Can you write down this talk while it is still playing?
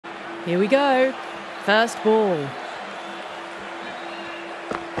Here we go. First ball.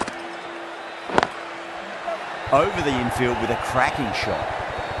 Over the infield with a cracking shot.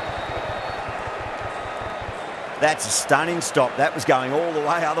 That's a stunning stop. That was going all the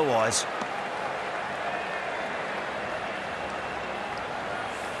way otherwise.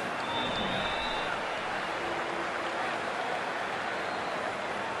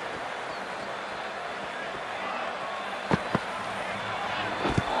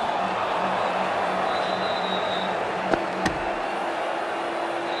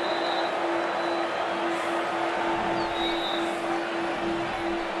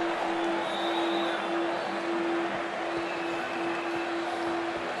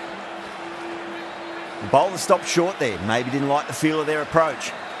 The bowler stopped short there. Maybe didn't like the feel of their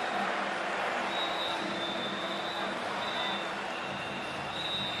approach.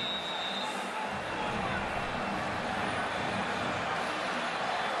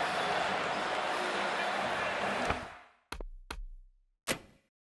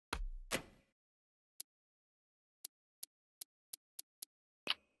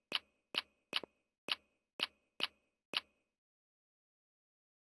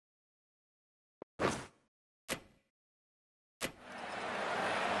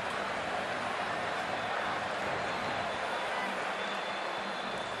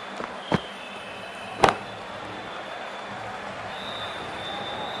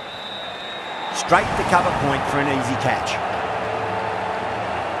 Straight to cover point for an easy catch.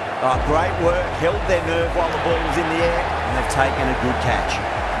 Oh, great work. Held their nerve while the ball was in the air, and they've taken a good catch.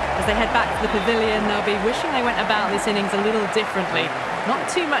 As they head back to the pavilion, they'll be wishing they went about this innings a little differently. Not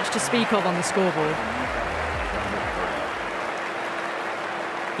too much to speak of on the scoreboard.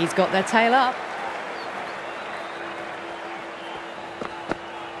 He's got their tail up.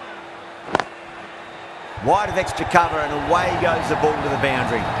 Wide of extra cover, and away goes the ball to the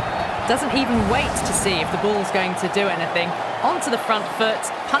boundary. Doesn't even wait to see if the ball's going to do anything. Onto the front foot,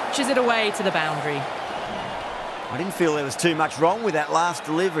 punches it away to the boundary. I didn't feel there was too much wrong with that last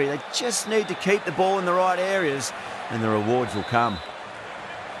delivery. They just need to keep the ball in the right areas, and the rewards will come.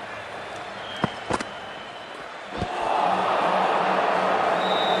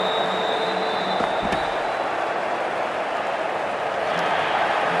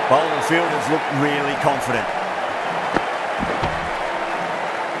 Bowling fielders look really confident.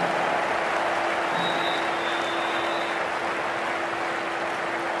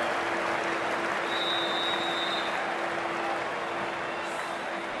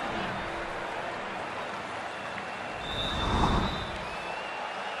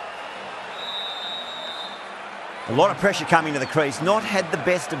 A lot of pressure coming to the crease. Not had the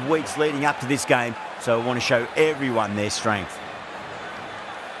best of weeks leading up to this game, so I want to show everyone their strength.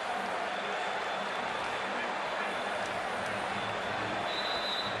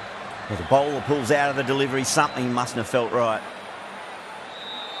 Well, the bowler pulls out of the delivery. Something mustn't have felt right.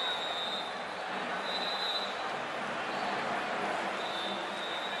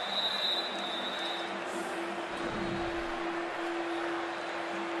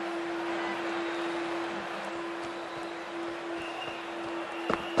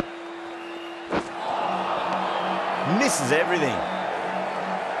 Misses everything.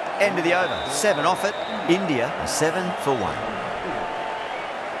 End of the over. 7 off it. India 7 for 1.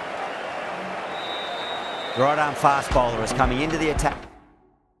 The right arm fast bowler is coming into the attack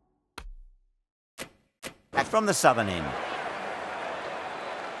from the southern end.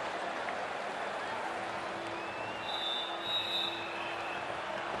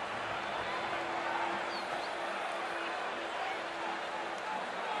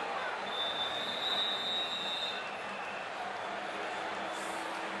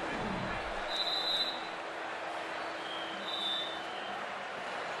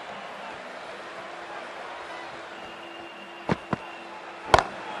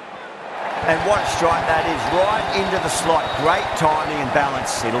 And what a strike that is, right into the slot. Great timing and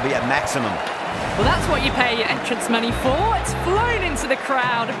balance. It'll be at maximum. Well, that's what you pay your entrance money for. It's flown into the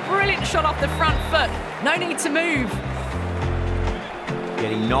crowd. A brilliant shot off the front foot. No need to move.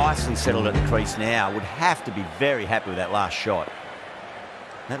 Getting nicely settled at the crease now. Would have to be very happy with that last shot.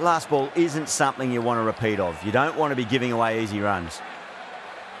 That last ball isn't something you want to repeat of. You don't want to be giving away easy runs.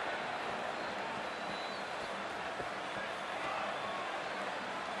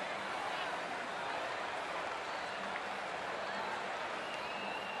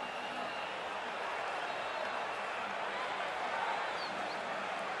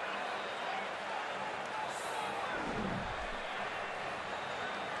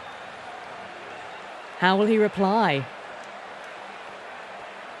 How will he reply?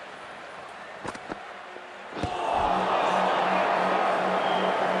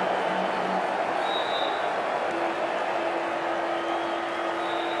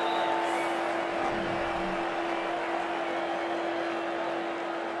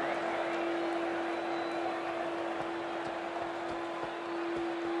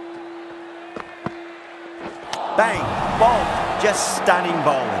 Bang, bolt, just stunning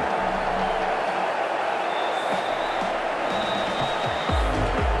bowling.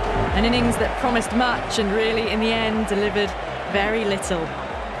 An innings that promised much and really, in the end, delivered very little.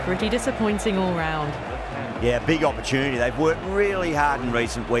 Pretty disappointing all round. Yeah, big opportunity. They've worked really hard in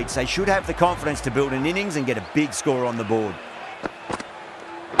recent weeks. They should have the confidence to build an innings and get a big score on the board.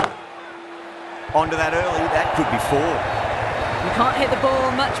 Onto that early, that could be 4. You can't hit the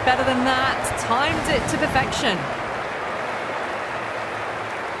ball much better than that. Timed it to perfection.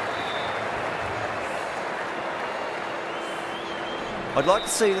 I'd like to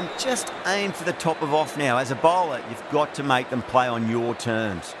see them just aim for the top of off now. As a bowler, you've got to make them play on your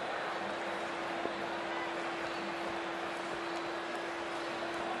terms.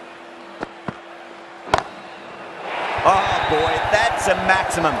 Oh boy, that's a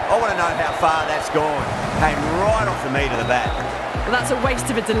maximum. I want to know how far that's gone. Came right off the meat of the bat. Well, that's a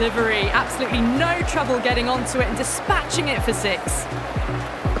waste of a delivery. Absolutely no trouble getting onto it and dispatching it for 6.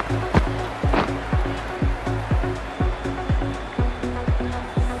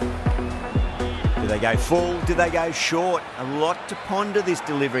 Do they go full? Do they go short? A lot to ponder this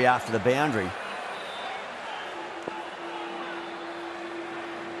delivery after the boundary.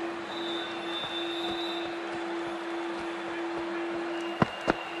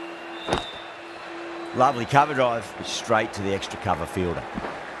 Lovely cover drive, straight to the extra cover fielder.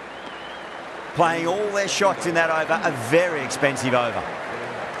 Playing all their shots in that over, a very expensive over.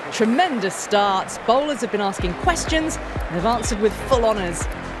 Tremendous starts. Bowlers have been asking questions and have answered with full honours.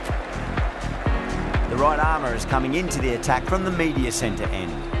 The right armour is coming into the attack from the media centre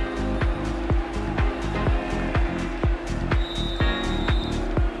end.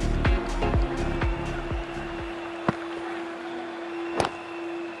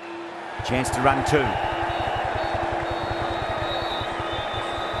 Chance to run 2.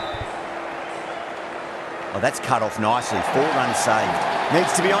 Oh, that's cut off nicely. 4 runs saved.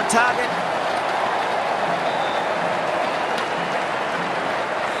 Needs to be on target.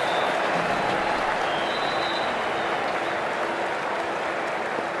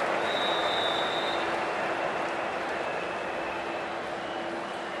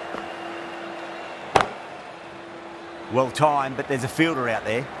 Well timed, but there's a fielder out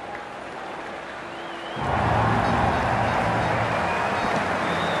there.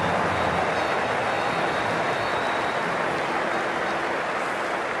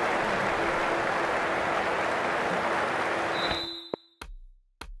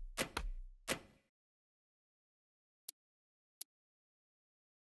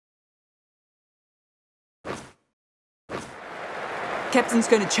 Captain's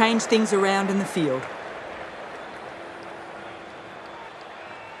going to change things around in the field.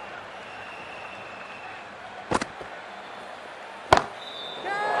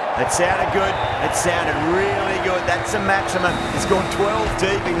 It sounded good. It sounded really good. That's a maximum. It's gone 12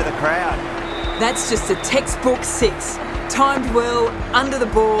 deep into the crowd. That's just a textbook 6. Timed well, under the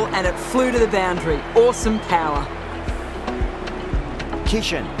ball, and it flew to the boundary. Awesome power.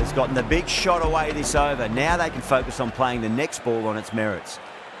 Kishan has gotten the big shot away this over. Now they can focus on playing the next ball on its merits.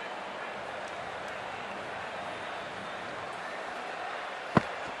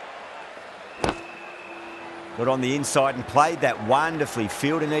 Got on the inside and played that wonderfully.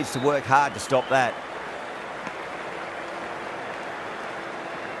 Fielder needs to work hard to stop that.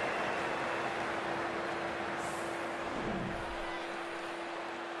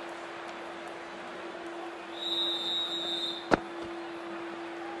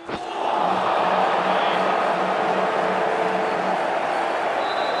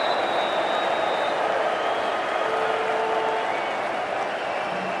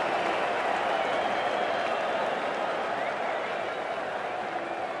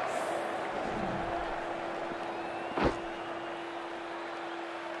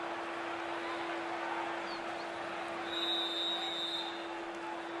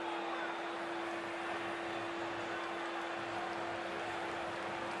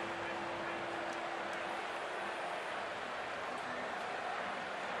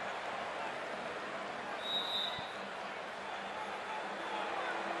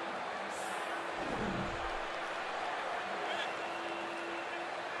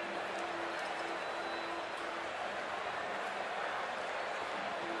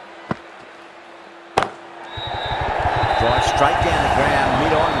 Drive straight down the ground,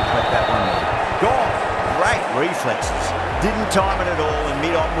 mid-on, and collect that one. Gone. Great reflexes. Didn't time it at all, and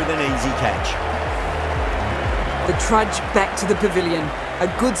mid-on with an easy catch. The trudge back to the pavilion.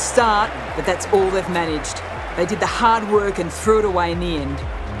 A good start, but that's all they've managed. They did the hard work and threw it away in the end.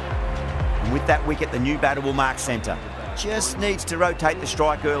 And with that wicket, the new batter will mark centre. Just needs to rotate the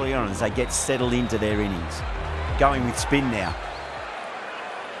strike early on as they get settled into their innings. going with spin now.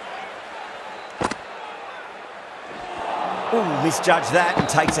 Ooh, misjudged that and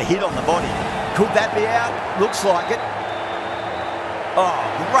takes a hit on the body. Could that be out? Looks like it. Oh,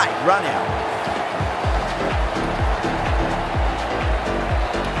 great run out.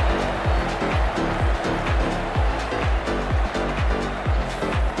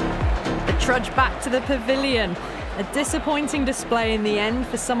 Trudge back to the pavilion. A disappointing display in the end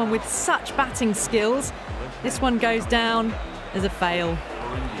for someone with such batting skills. This one goes down as a fail.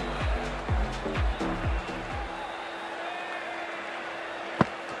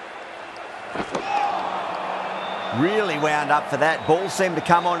 Really wound up for that. Ball seemed to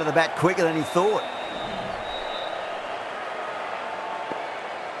come onto the bat quicker than he thought.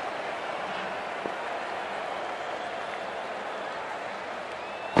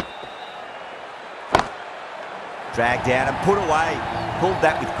 Dragged out and put away. Pulled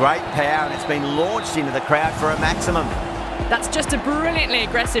that with great power and it's been launched into the crowd for a maximum. That's just a brilliantly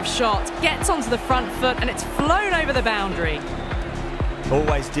aggressive shot. Gets onto the front foot and it's flown over the boundary.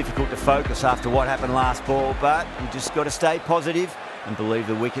 Always difficult to focus after what happened last ball, but you just got to stay positive and believe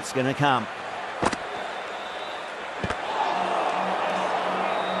the wicket's going to come.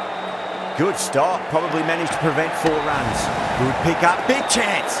 Good stop. Probably managed to prevent 4 runs. Good pick up. Big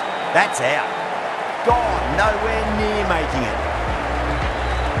chance. That's out. Gone, nowhere near making it.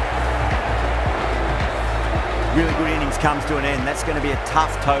 Really good innings comes to an end. That's going to be a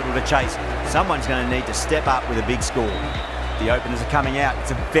tough total to chase. Someone's going to need to step up with a big score. The openers are coming out.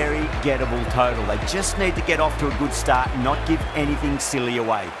 It's a very gettable total. They just need to get off to a good start and not give anything silly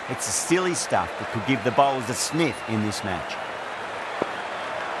away. It's the silly stuff that could give the bowlers a sniff in this match.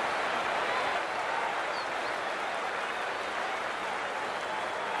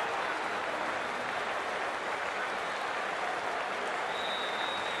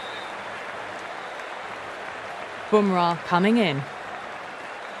 Bumrah coming in.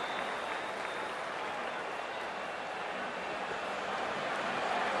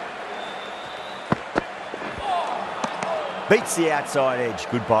 Beats the outside edge.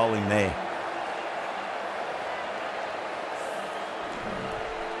 Good bowling there.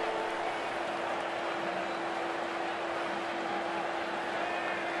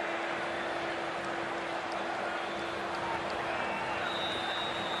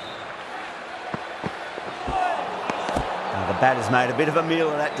 The batter's made a bit of a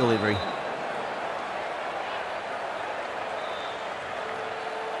meal of that delivery.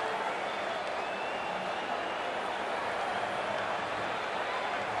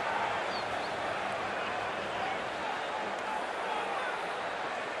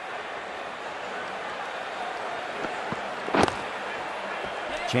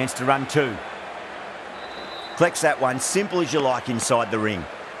 Chance to run 2. Collects that one, simple as you like inside the ring.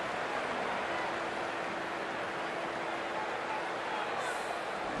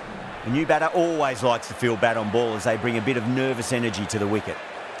 The new batter always likes to feel bat on ball as they bring a bit of nervous energy to the wicket.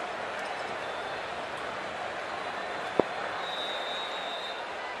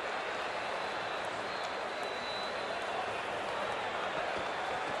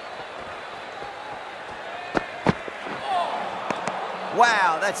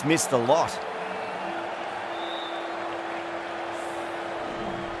 Wow, that's missed a lot.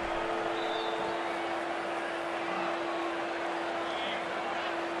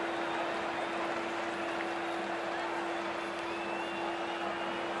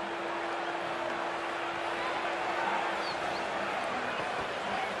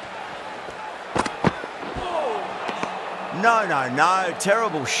 No, no, no.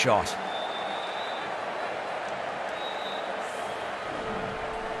 Terrible shot.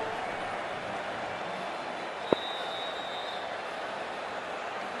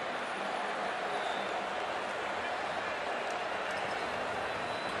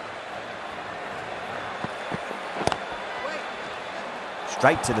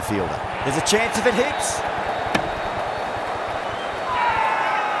 Straight to the fielder. There's a chance if it hits.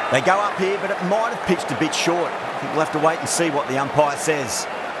 They go up here, but it might have pitched a bit short. I think we'll have to wait and see what the umpire says.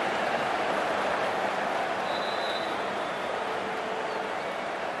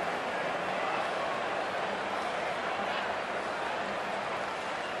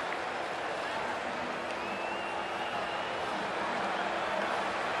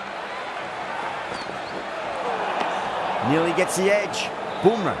 Nearly gets the edge.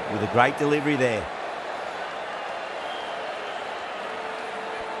 Bumrah with a great delivery there.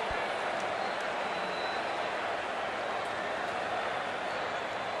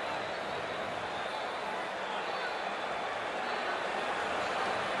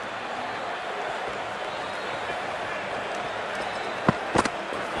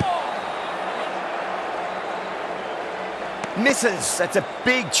 Misses. That's a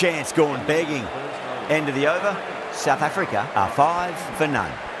big chance gone begging. End of the over. South Africa are 5 for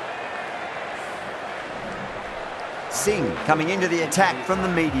none. Singh coming into the attack from the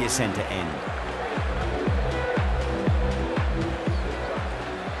media centre end.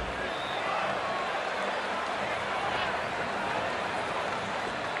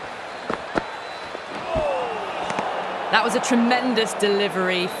 That was a tremendous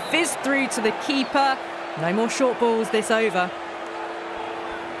delivery. Fizzed through to the keeper. No more short balls this over.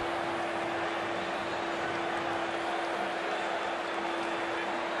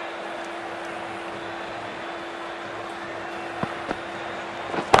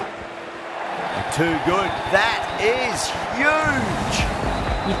 Too good. That is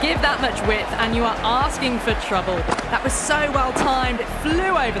huge. You give that much width and you are asking for trouble. That was so well timed. It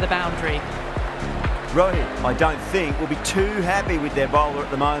flew over the boundary. Rohit, I don't think, will be too happy with their bowler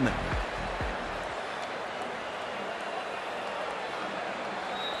at the moment.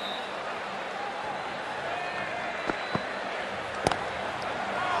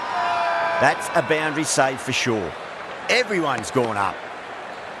 That's a boundary save for sure. Everyone's gone up.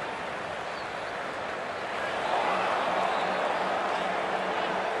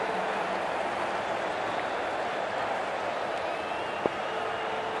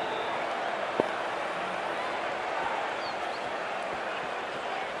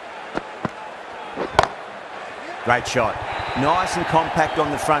 Great shot. Nice and compact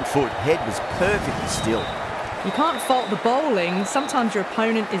on the front foot. Head was perfectly still. You can't fault the bowling. Sometimes your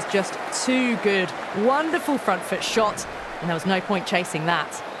opponent is just too good. Wonderful front foot shot, and there was no point chasing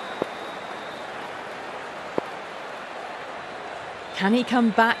that. Can he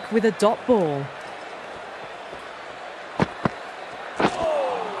come back with a dot ball?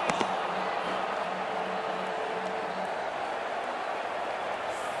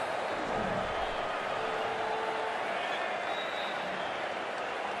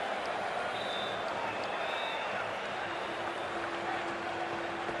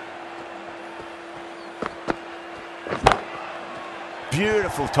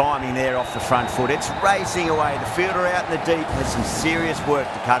 Beautiful timing there off the front foot. It's racing away. The fielder out in the deep has some serious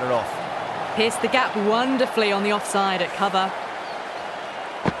work to cut it off. Pierced the gap wonderfully on the offside at cover.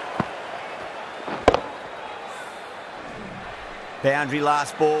 Boundary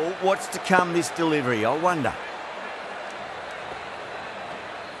last ball. What's to come this delivery, I wonder.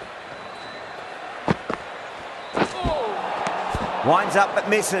 Winds up but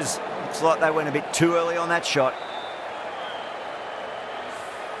misses. Looks like they went a bit too early on that shot.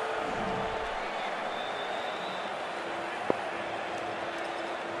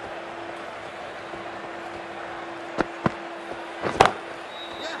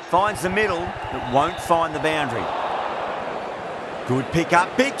 Finds the middle, but won't find the boundary. Good pick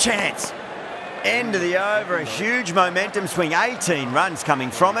up, big chance. End of the over, a huge momentum swing, 18 runs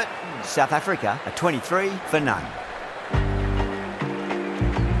coming from it. South Africa are 23 for none.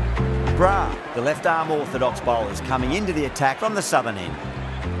 Bra, the left arm orthodox bowler, is coming into the attack from the southern end.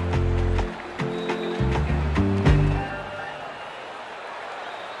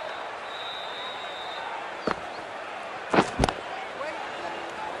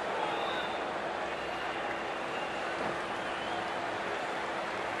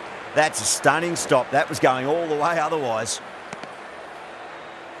 That's a stunning stop. That was going all the way otherwise.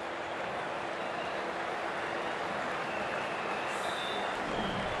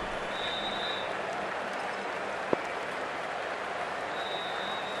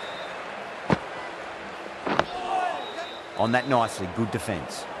 On that nicely, good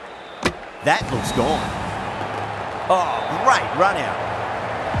defence. That looks gone. Oh, great run out.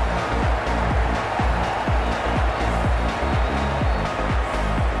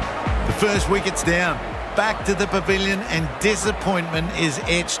 First wicket's down. Back to the pavilion and disappointment is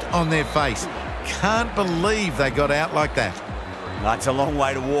etched on their face. Can't believe they got out like that. That's a long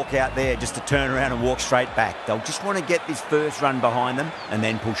way to walk out there just to turn around and walk straight back. They'll just want to get this first run behind them and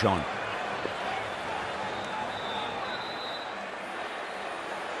then push on.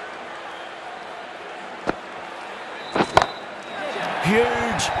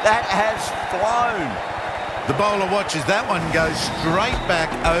 Huge. That has flown. The bowler watches that one go straight back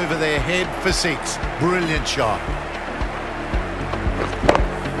over their head for 6. Brilliant shot.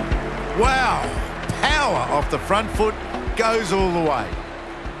 Wow. Power off the front foot goes all the way.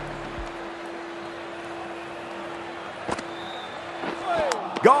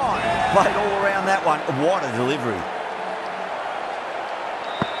 Gone. Played all around that one. What a delivery.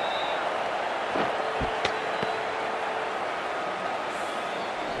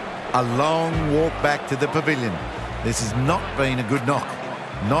 A long walk back to the pavilion. This has not been a good knock.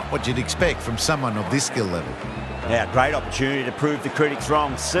 Not what you'd expect from someone of this skill level. Yeah, great opportunity to prove the critics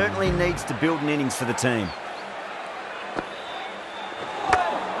wrong. Certainly needs to build an innings for the team.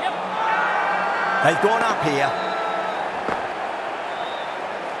 They've gone up here.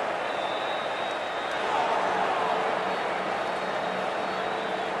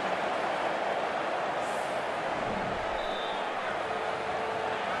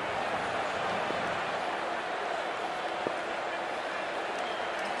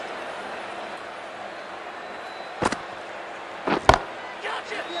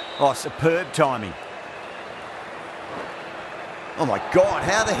 Oh, superb timing. Oh my God,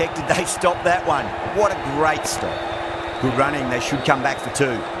 how the heck did they stop that one? What a great stop. Good running, they should come back for 2.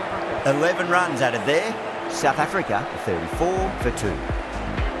 11 runs added there. South Africa 34 for 2.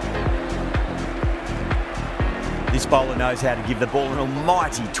 This bowler knows how to give the ball an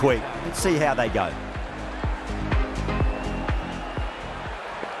almighty tweak. Let's see how they go.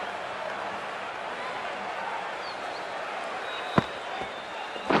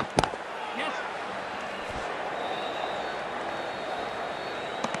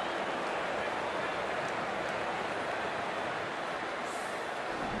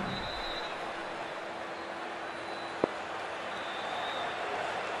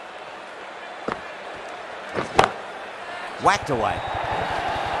 Whacked away.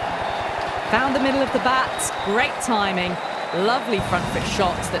 Found the middle of the bat. Great timing. Lovely front foot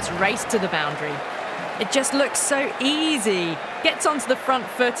shot that's raced to the boundary. It just looks so easy. Gets onto the front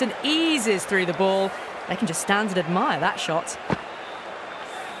foot and eases through the ball. They can just stand and admire that shot.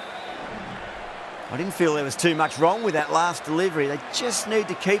 I didn't feel there was too much wrong with that last delivery. They just need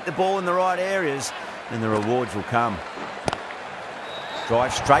to keep the ball in the right areas and the rewards will come.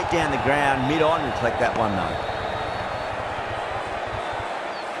 Drive straight down the ground, mid-on, and collect that one though.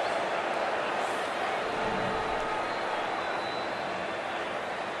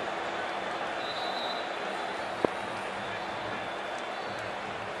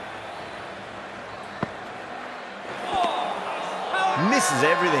 Misses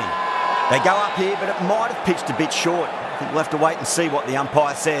everything. They go up here, but it might have pitched a bit short. I think we'll have to wait and see what the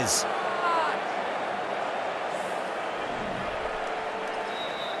umpire says.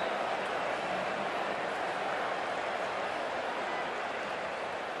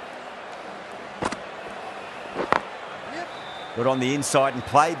 Got on the inside and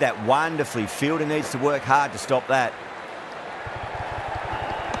played that wonderfully. Fielder needs to work hard to stop that.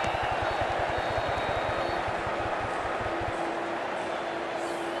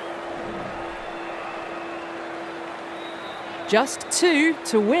 Just 2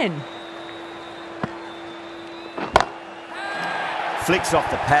 to win. Flicks off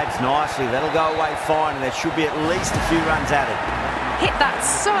the pads nicely. That'll go away fine, and there should be at least a few runs added. Hit that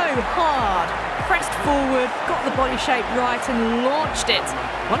so hard. Pressed forward, got the body shape right and launched it.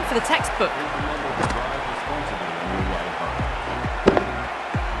 One for the textbook.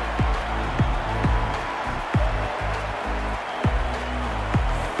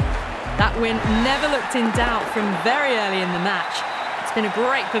 That win never looked in doubt from very early in the match. It's been a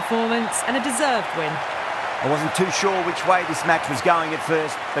great performance and a deserved win. I wasn't too sure which way this match was going at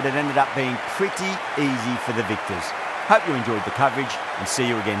first, but it ended up being pretty easy for the victors. Hope you enjoyed the coverage and see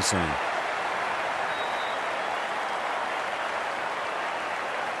you again soon.